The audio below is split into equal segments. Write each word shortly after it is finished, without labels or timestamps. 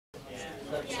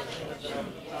The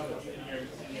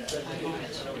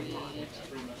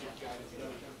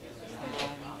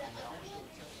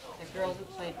Girl Who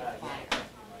Played with Fire. I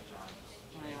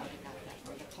already got that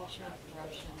one. The Culture of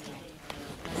Corruption.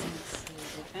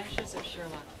 The Adventures of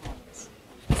Sherlock Holmes.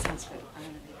 That sounds good. I'm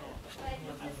going to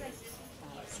read that.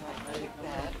 So I read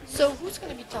that. So who's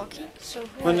going to be talking? So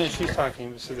who Well, no, she's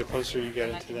talking, so the closer you get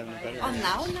it to them, the better. Oh,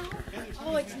 now?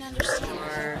 Oh, I can understand.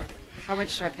 Or how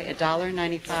much do I pay?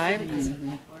 $1.95?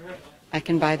 Mm-hmm. I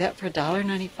can buy that for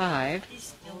 $1.95.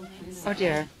 Oh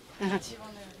dear.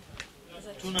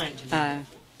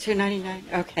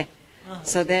 $2.99. Okay.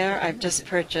 So there, I've just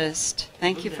purchased.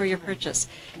 Thank you for your purchase.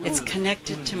 It's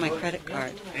connected to my credit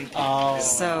card.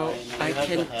 So I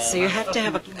can. So you have to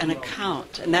have an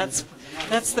account, and that's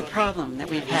the problem that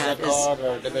we've had is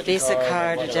Visa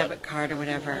card or debit card or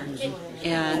whatever.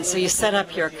 And so you set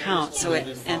up your account. So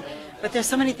but there's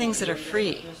so many things that are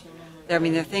free. I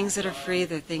mean, there are things that are free,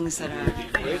 there are things that are...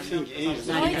 Everything is,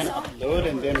 you can upload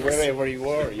and then wherever you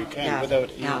are, you can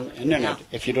without internet.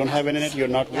 If you don't have internet, you're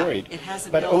not worried. It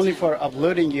hasn't but only for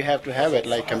uploading, you have to have it,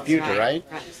 like computer, right?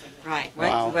 Right.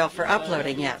 Wow. Well, for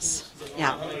uploading, yes.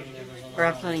 Yeah. For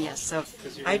uploading, yes. So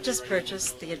I just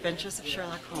purchased The Adventures of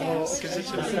Sherlock Holmes. So is it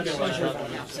to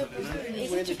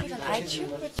put on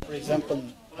iTunes? For example,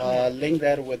 link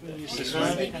that with